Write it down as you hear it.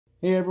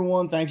Hey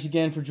everyone, thanks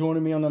again for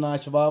joining me on the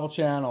Knife Survival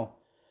channel.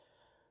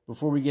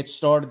 Before we get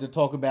started to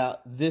talk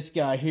about this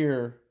guy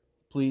here,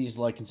 please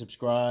like and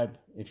subscribe.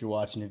 If you're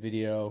watching the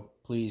video,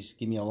 please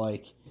give me a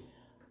like.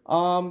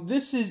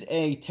 This is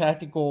a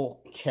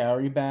tactical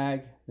carry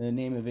bag. The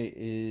name of it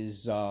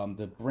is,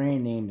 the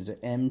brand name is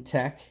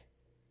M-Tech.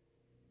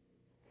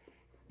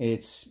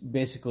 It's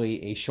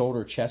basically a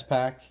shoulder chest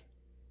pack,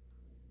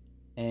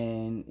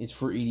 and it's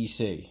for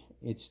EDC.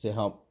 It's to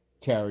help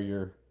carry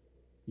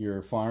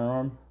your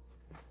firearm.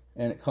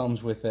 And it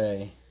comes with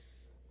a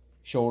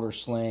shoulder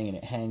sling, and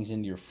it hangs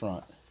into your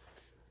front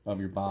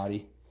of your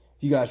body.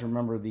 If you guys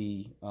remember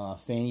the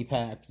fanny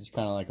pack, it's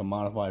kind of like a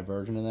modified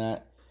version of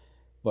that,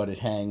 but it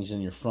hangs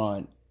in your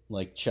front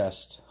like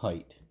chest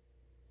height.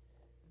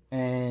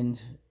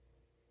 And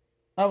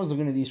I was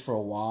looking at these for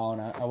a while,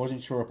 and I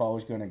wasn't sure if I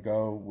was going to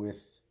go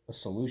with a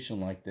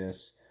solution like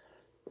this,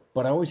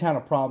 but I always had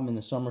a problem in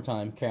the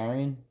summertime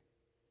carrying.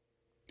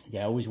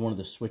 Yeah, I always wanted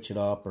to switch it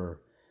up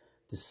or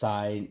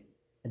decide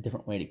a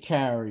different way to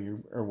carry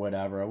or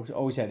whatever. I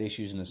always had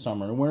issues in the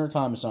summer. In the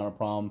wintertime, it's not a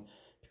problem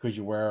because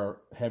you wear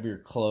heavier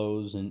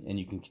clothes and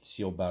you can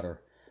conceal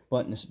better.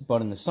 But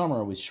in the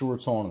summer, with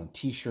shorts on and a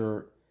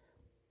t-shirt,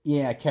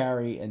 yeah, I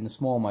carry in the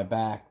small of my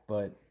back,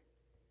 but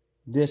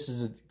this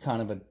is a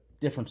kind of a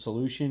different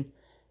solution,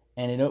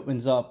 and it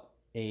opens up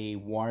a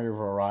wider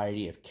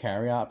variety of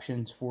carry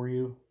options for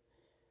you.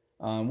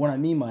 What I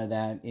mean by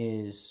that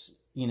is,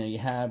 you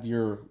have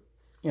your,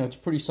 it's a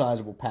pretty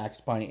sizable pack. It's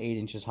probably 8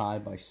 inches high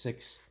by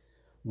 6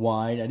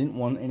 wide. I didn't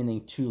want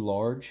anything too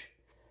large.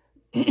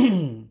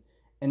 And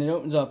it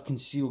opens up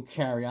concealed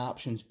carry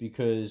options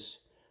because,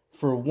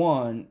 for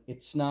one,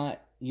 it's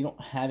not, you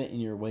don't have it in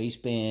your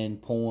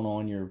waistband pulling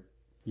on your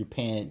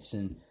pants.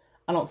 And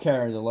I don't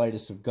carry the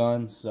lightest of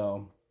guns,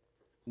 so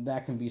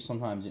that can be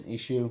sometimes an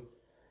issue,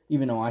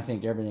 even though I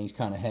think everything's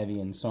kind of heavy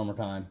in the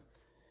summertime.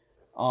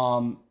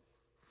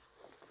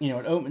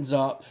 It opens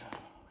up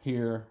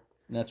here.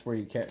 And that's where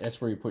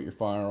you put your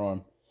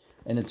firearm,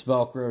 and it's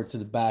Velcro to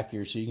the back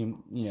here, so you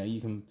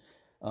can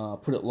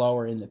put it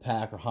lower in the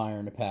pack or higher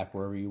in the pack,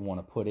 wherever you want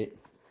to put it.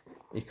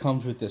 It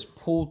comes with this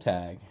pull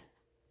tag,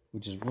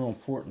 which is real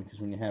important because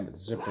when you have it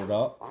zippered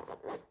up,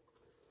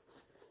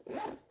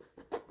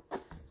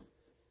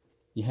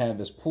 you have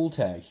this pull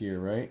tag here,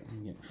 right? I'm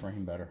getting the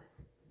frame better,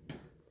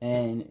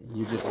 and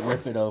you just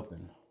rip it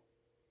open,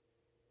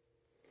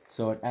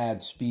 so it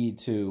adds speed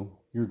to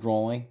your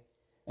drawing,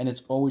 and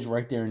it's always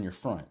right there in your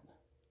front.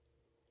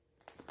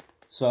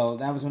 So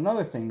that was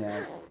another thing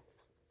that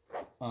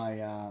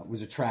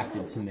was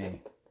attracted to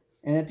me.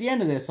 And at the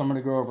end of this, I'm going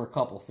to go over a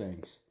couple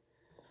things.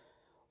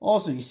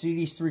 Also, you see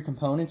these 3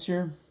 components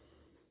here?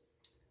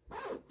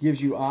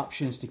 Gives you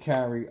options to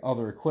carry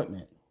other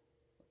equipment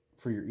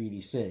for your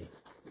EDC.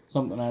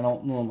 Something I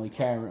don't normally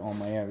carry on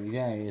my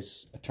everyday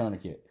is a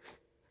tourniquet.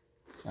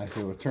 I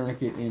throw a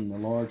tourniquet in the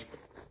large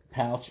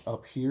pouch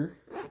up here.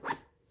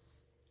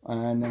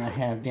 And then I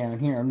have down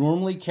here, I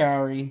normally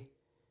carry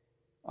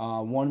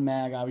 1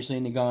 mag, obviously,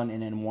 in the gun,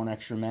 and then 1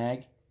 extra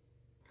mag.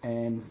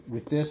 And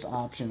with this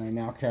option, I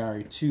now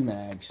carry 2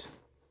 mags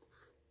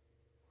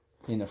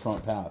in the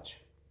front pouch.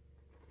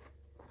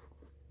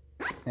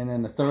 And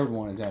then the third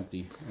one is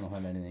empty. I don't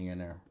have anything in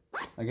there.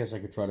 I guess I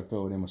could try to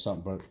fill it in with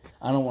something, but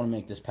I don't want to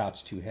make this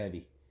pouch too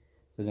heavy,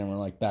 because then we're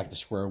like back to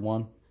square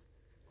one.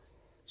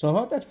 So I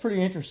thought that's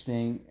pretty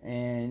interesting,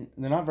 and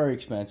they're not very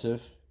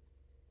expensive.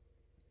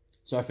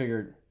 So I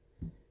figured,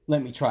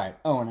 let me try it.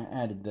 Oh, and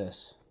I added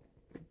this.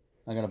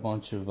 I got a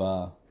bunch of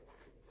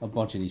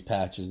these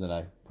patches that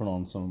I put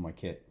on some of my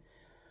kit.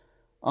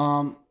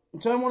 So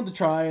I wanted to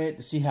try it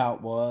to see how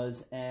it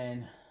was,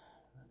 and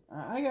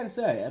I gotta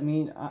say, I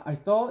mean, I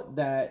thought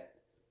that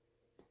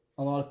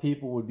a lot of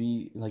people would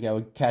be like, I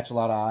would catch a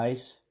lot of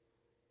eyes,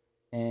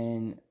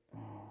 and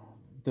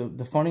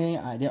the funny thing,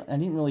 I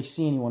didn't really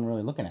see anyone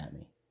really looking at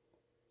me.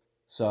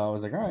 So I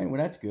was like, all right,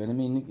 well, that's good. I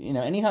mean,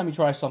 anytime you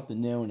try something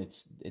new and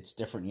it's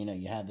different,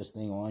 you have this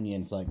thing on you,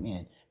 and it's like,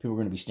 man, people are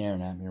going to be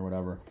staring at me or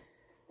whatever.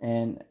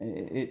 And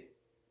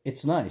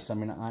it's nice. I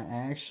mean,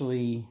 I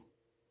actually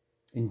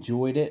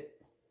enjoyed it.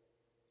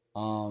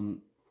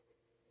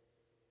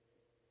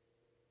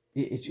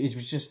 It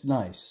was just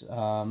nice.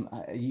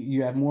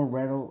 You have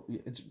more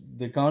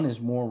the gun is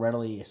more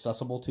readily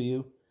accessible to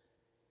you,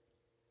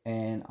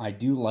 and I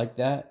do like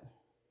that.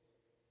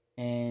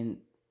 And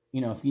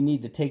if you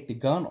need to take the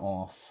gun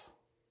off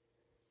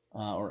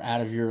or out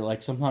of your,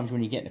 like, sometimes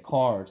when you get in a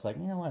car, it's like,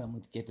 you know what, I'm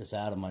going to get this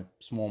out of my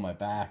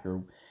back.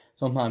 Or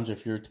sometimes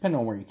if you're, depending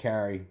on where you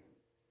carry,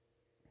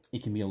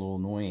 it can be a little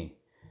annoying.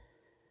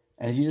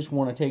 And if you just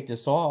want to take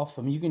this off,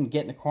 I mean, you can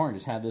get in the car and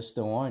just have this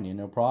still on you,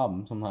 no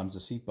problem. Sometimes the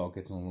seatbelt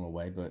gets in a little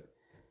way, but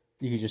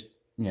you could just,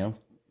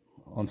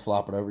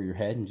 unflop it over your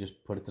head and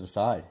just put it to the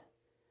side.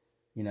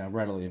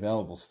 Readily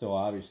available still,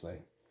 obviously.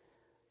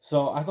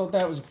 So I thought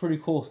that was a pretty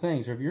cool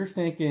thing. So if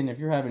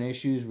you're having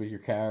issues with your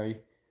carry,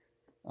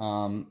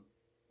 man,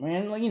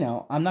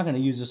 I'm not going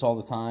to use this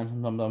all the time.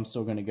 Sometimes I'm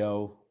still going to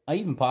go, I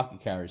even pocket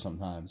carry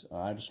sometimes.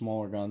 I have a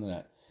smaller gun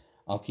that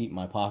I'll keep in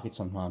my pocket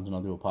sometimes, and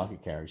I'll do a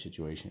pocket carry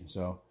situation.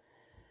 So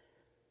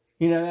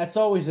You know, that's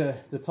always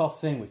the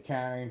tough thing with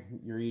carrying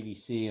your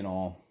EDC and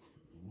all,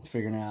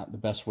 figuring out the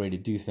best way to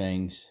do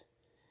things.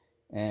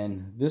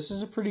 And this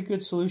is a pretty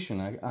good solution.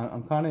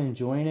 I'm kind of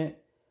enjoying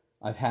it.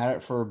 I've had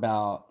it for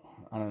about,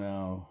 I don't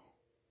know,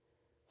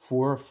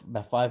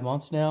 about 5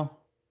 months now.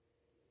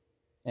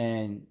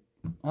 And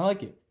I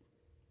like it.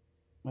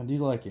 I do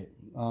like it.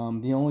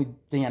 The only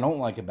thing I don't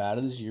like about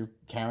it is you're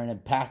carrying a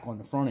pack on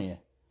the front of you.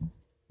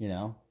 You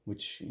know,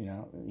 which, you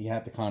know, you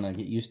have to kind of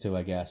get used to,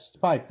 I guess. It's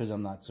probably because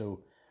I'm not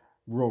so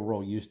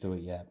real used to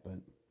it yet, but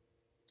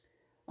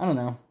I don't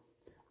know.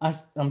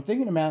 I'm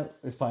thinking about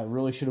if I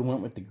really should have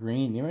went with the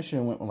green. Maybe I should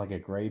have went with like a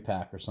gray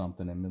pack or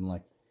something and been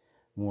like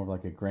more of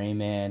like a gray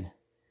man.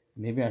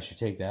 Maybe I should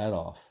take that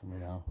off, you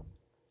know.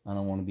 I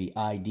don't want to be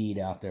ID'd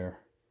out there.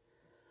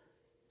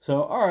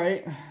 So,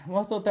 alright.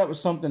 Well, I thought that was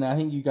something I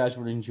think you guys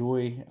would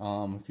enjoy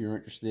if you're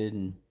interested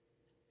in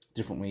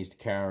different ways to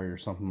carry or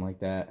something like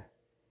that.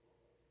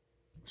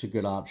 It's a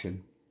good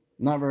option.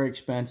 Not very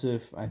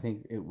expensive. I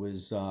think it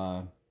was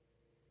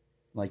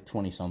like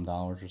 $20-some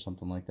or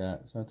something like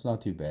that. So it's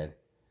not too bad.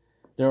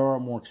 There are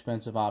more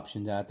expensive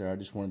options out there. I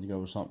just wanted to go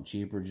with something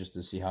cheaper just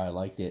to see how I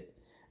liked it.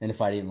 And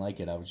if I didn't like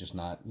it, I would just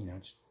not, you know,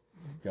 just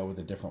go with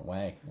a different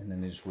way. And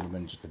then it just would have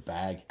been just a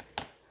bag.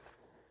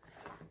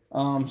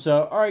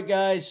 So, alright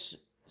guys.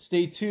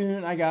 Stay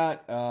tuned.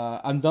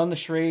 I'm done the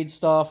Schrade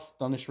stuff.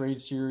 Done the Schrade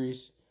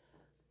series.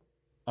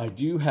 I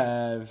do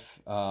have,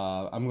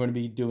 I'm going to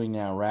be doing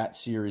now Rat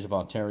series of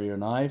Ontario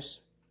knives.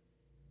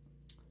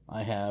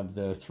 I have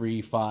the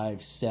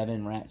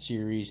 357 Rat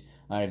series.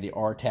 I have the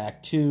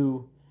RTAC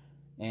 2.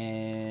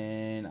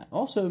 And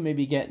also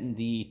maybe getting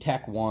the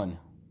Tech 1.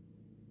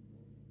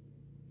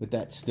 But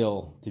that's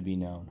still to be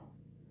known.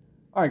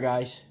 Alright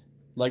guys.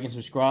 Like and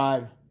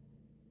subscribe.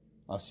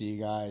 I'll see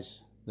you guys.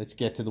 Let's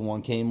get to the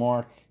 1K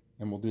mark.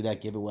 And we'll do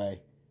that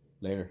giveaway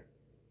later.